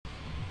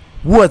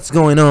What's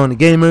going on,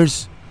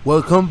 gamers?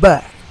 Welcome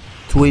back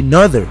to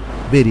another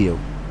video.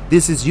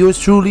 This is yours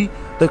truly,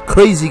 the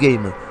Crazy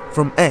Gamer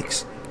from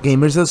X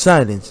Gamers of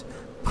Silence,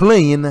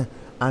 playing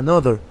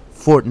another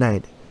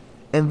Fortnite.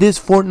 And this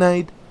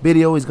Fortnite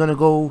video is gonna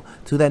go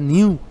to that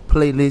new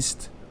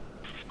playlist,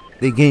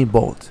 the Game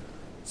Vault.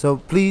 So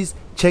please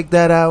check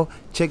that out,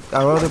 check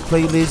our other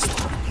playlist,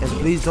 and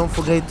please don't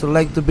forget to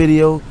like the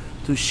video,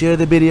 to share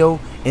the video,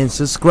 and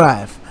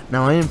subscribe.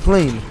 Now I am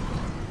playing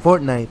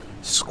Fortnite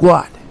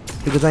Squad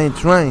because I am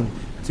trying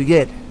to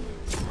get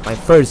my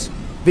first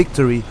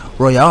victory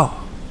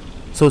royale.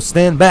 So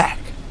stand back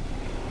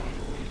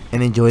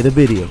and enjoy the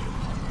video.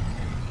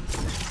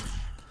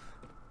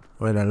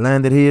 Alright, I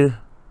landed here.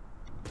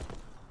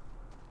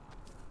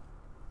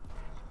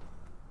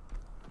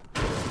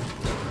 My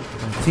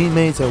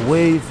teammates are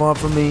way far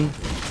from me.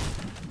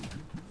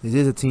 This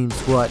is a team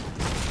squad.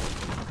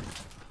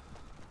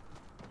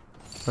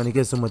 Trying to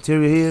get some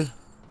material here.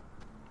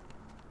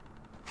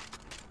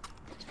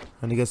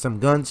 Trying to get some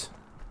guns.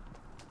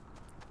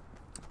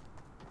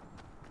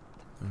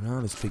 Now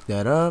let's pick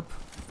that up.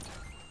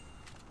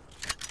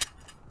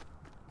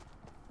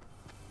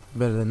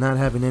 Better than not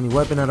having any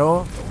weapon at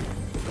all.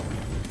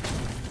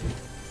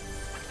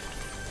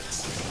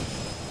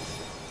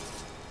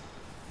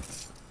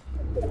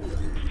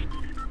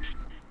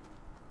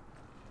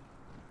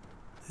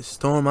 The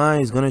storm eye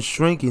is gonna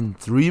shrink in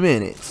 3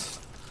 minutes.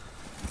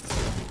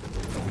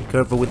 Be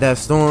careful with that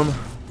storm.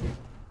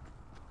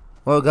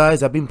 Well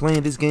guys, I've been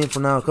playing this game for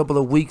now a couple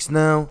of weeks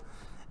now,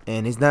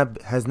 and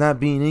has not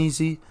been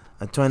easy.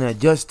 I'm trying to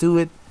adjust to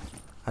it.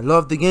 I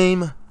love the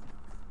game.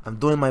 I'm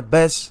doing my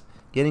best.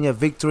 Getting a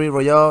victory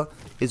royale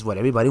is what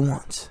everybody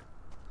wants.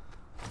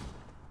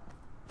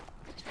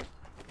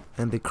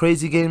 And the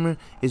Crazy Gamer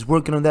is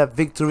working on that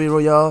victory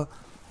royale,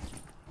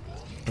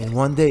 and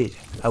one day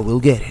I will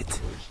get it.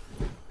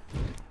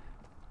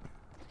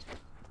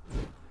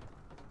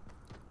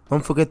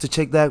 Don't forget to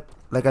check that,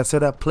 like I said,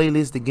 that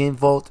playlist, the Game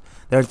Vault.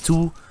 There are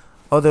 2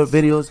 other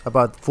videos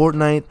about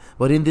Fortnite,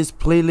 but in this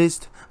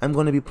playlist I'm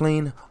going to be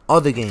playing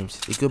other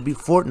games. It could be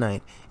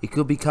Fortnite, it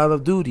could be Call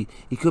of Duty,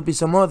 it could be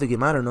some other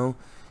game, I don't know.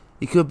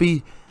 It could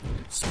be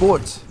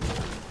sports,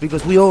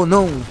 because we all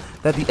know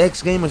that the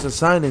X Gamers of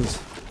Silence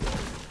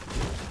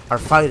are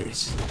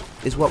fighters.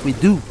 It's what we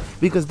do,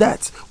 because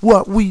that's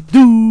what we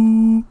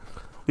do.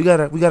 We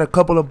got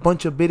a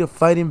bunch of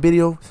fighting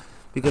video,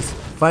 because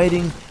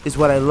fighting is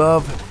what I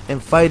love,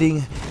 and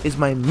fighting is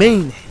my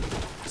main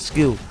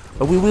skill.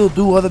 But we will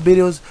do other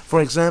videos,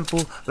 for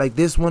example, like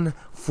this one.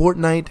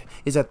 Fortnite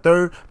is a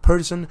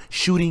third-person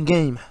shooting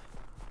game,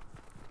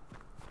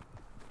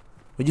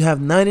 but you have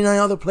 99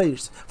 other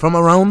players from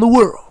around the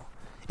world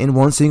in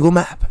one single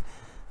map,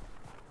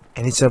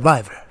 and it's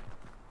survivor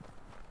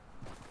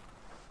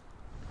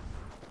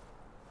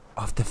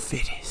of the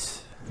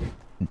fittest.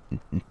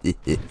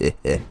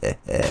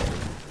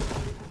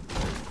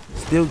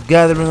 Still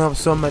gathering up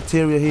some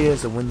material here,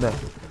 so when the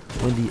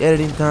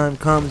editing time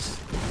comes,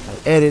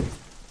 I edit.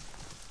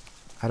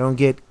 I don't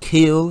get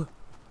killed,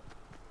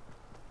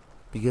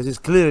 because it's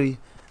clearly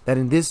that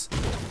in this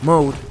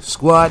mode,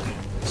 squad,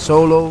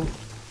 solo,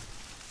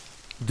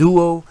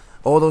 duo,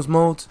 all those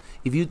modes,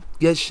 if you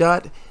get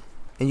shot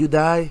and you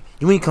die,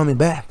 you ain't coming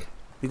back,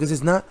 because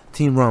it's not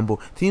Team Rumble.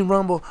 Team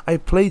Rumble, I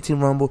play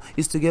Team Rumble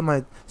is to get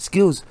my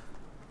skills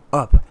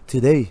up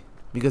today,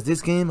 because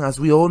this game, as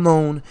we all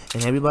know,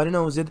 and everybody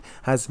knows it,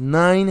 has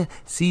 9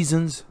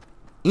 seasons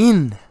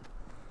in.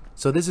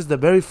 So this is the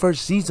very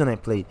first season I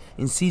played,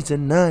 in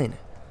season 9.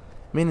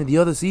 Meaning the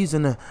other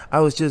season, I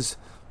was just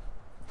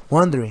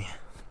wondering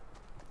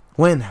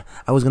when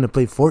I was gonna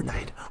play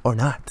Fortnite or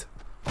not.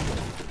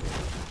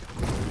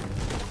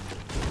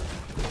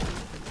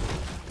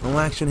 No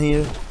action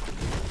here.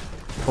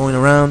 Going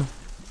around,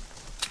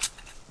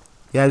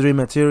 gathering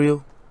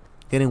material,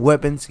 getting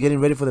weapons,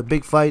 getting ready for the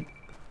big fight.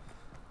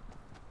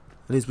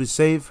 At least we're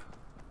safe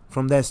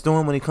from that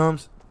storm when it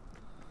comes.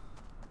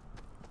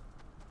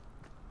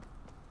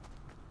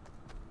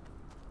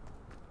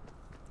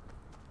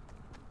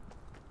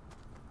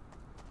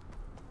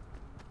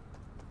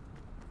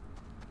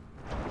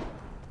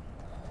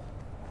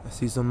 I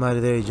see somebody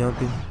there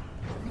jumping.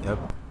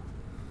 Yep.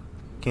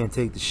 Can't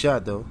take the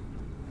shot though.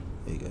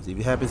 There you go. If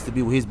he happens to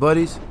be with his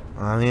buddies,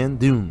 I am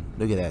doomed.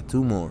 Look at that.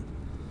 2 more.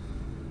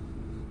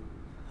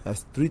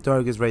 That's 3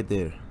 targets right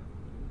there.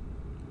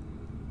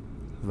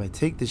 If I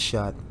take the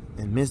shot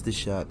and miss the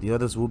shot, the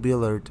others will be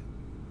alert,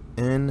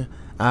 and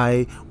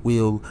I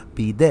will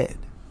be dead.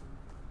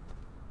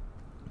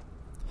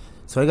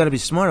 So I gotta be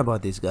smart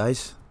about this,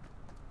 guys.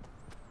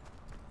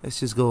 Let's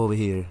just go over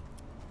here.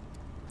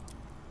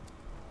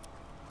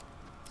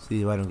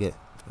 See if I don't get...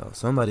 Oh,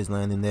 somebody's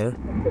landing there.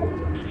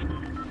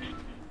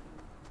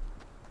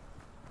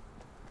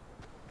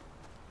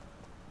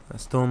 That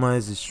storm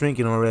eyes is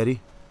shrinking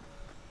already.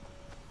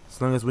 As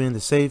long as we're in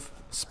the safe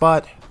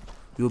spot,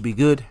 we will be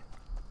good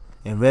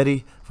and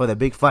ready for the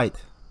big fight.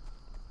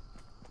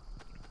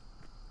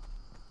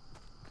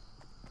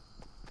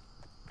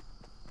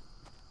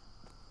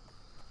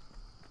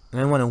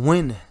 And I want to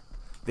win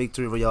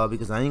Victory Royale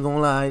because I ain't gonna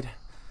lie.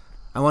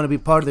 I want to be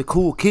part of the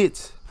cool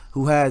kids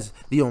who has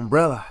the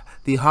umbrella,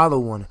 the hollow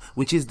one,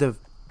 which is the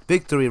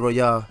Victory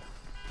Royale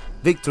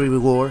victory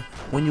reward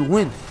when you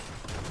win.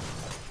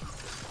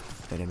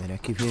 Wait a minute, I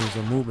keep hearing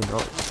some movement.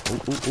 Oh.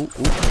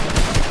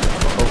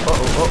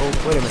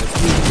 Wait a minute.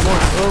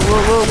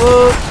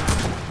 Whoa.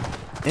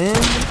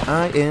 And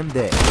I am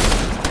dead.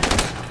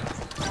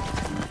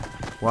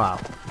 Wow.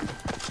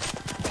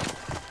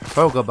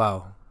 Talk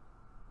about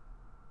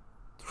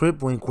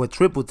triple and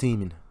quadruple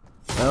teaming.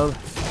 Well,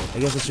 I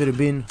guess I should have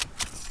been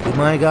with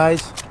my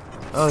guys.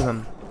 Oh,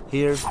 I'm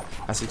here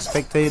as a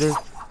spectator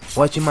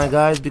watching my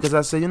guys because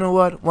I said, you know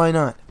what? Why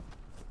not?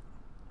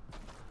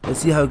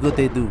 Let's see how good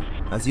they do.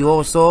 As you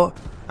all saw,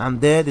 I'm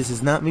dead. This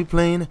is not me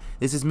playing.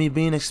 This is me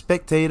being a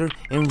spectator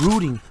and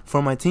rooting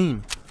for my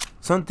team.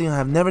 Something I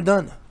have never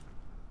done.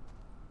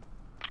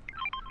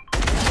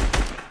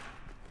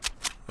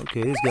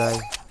 Okay, this guy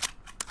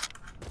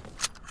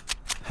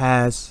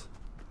has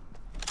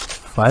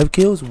 5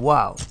 kills.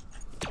 Wow.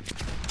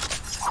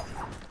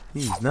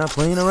 He's not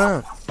playing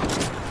around.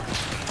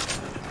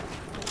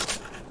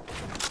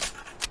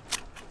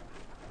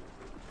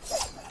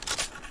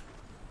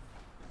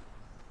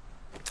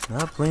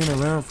 Not playing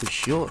around for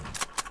sure.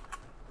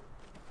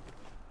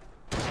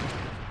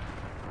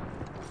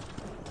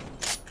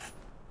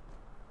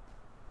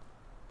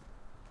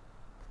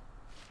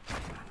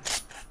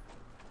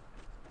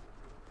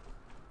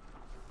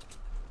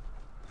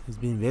 He's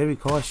being very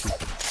cautious.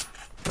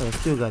 But I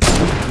still got 2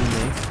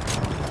 teammates.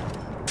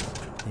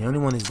 The only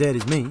one that's dead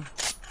is me.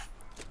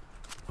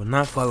 For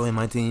not following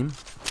my team.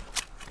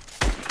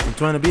 I'm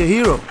trying to be a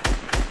hero.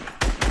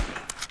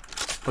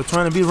 Or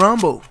trying to be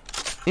Rambo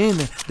in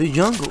the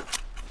jungle.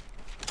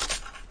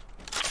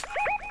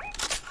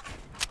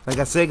 Like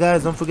I said,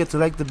 guys, don't forget to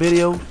like the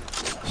video,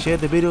 share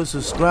the video,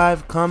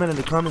 subscribe, comment in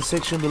the comment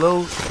section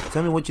below.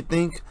 Tell me what you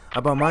think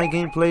about my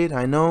gameplay.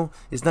 I know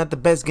it's not the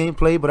best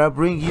gameplay, but I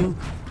bring you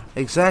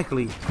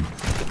exactly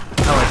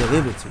how I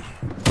deliver to you.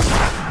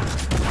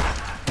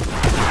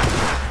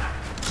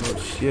 Oh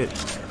shit.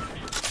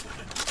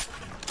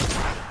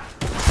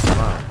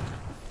 Wow.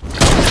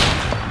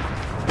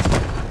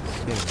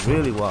 It's getting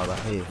really wild out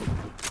here.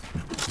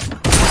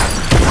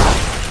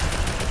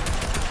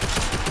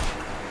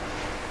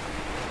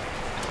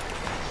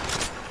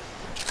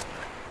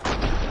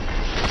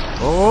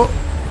 Oh,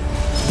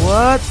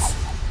 what?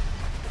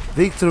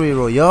 Victory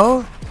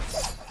Royale?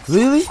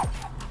 Really?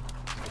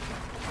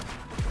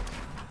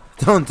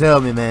 Don't tell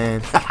me,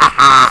 man.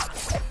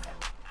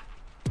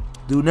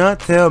 Do not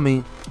tell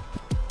me.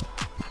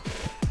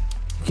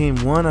 Came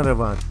 1 out of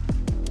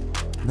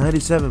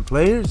 97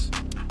 players?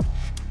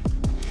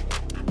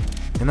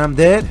 And I'm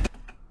dead?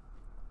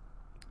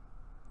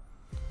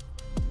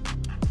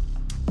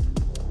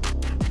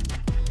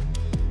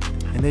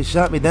 And they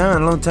shot me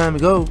down a long time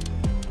ago.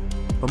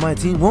 But my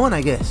team won,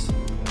 I guess.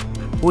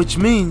 Which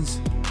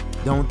means,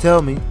 don't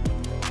tell me.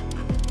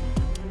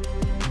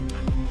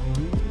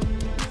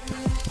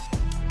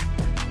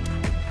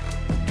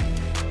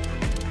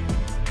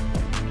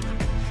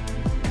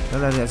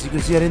 As you can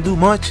see, I didn't do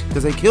much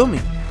because they killed me.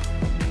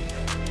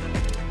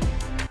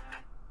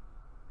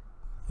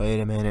 Wait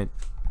a minute.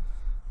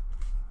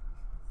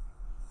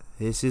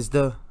 This is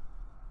the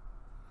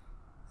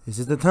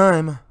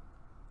time.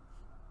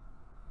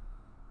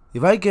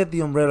 If I get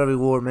the umbrella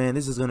reward, man,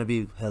 this is gonna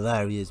be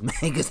hilarious, man.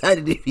 Because I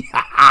didn't even.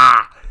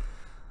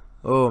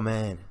 Oh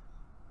man,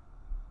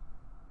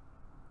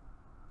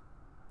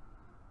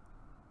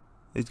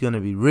 it's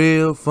gonna be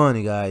real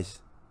funny, guys.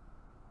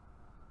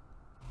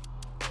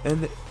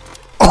 And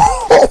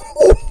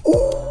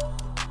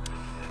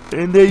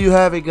and there you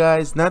have it,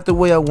 guys. Not the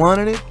way I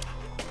wanted it.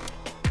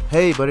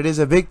 Hey, but it is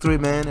a victory,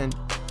 man. And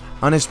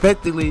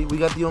unexpectedly, we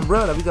got the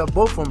umbrella. We got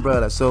both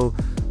umbrellas. So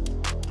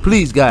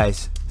please,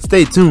 guys,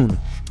 stay tuned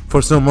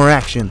for some more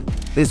action.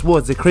 This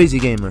was the Crazy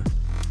Gamer,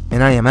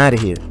 and I am out of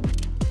here.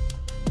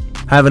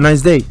 Have a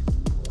nice day.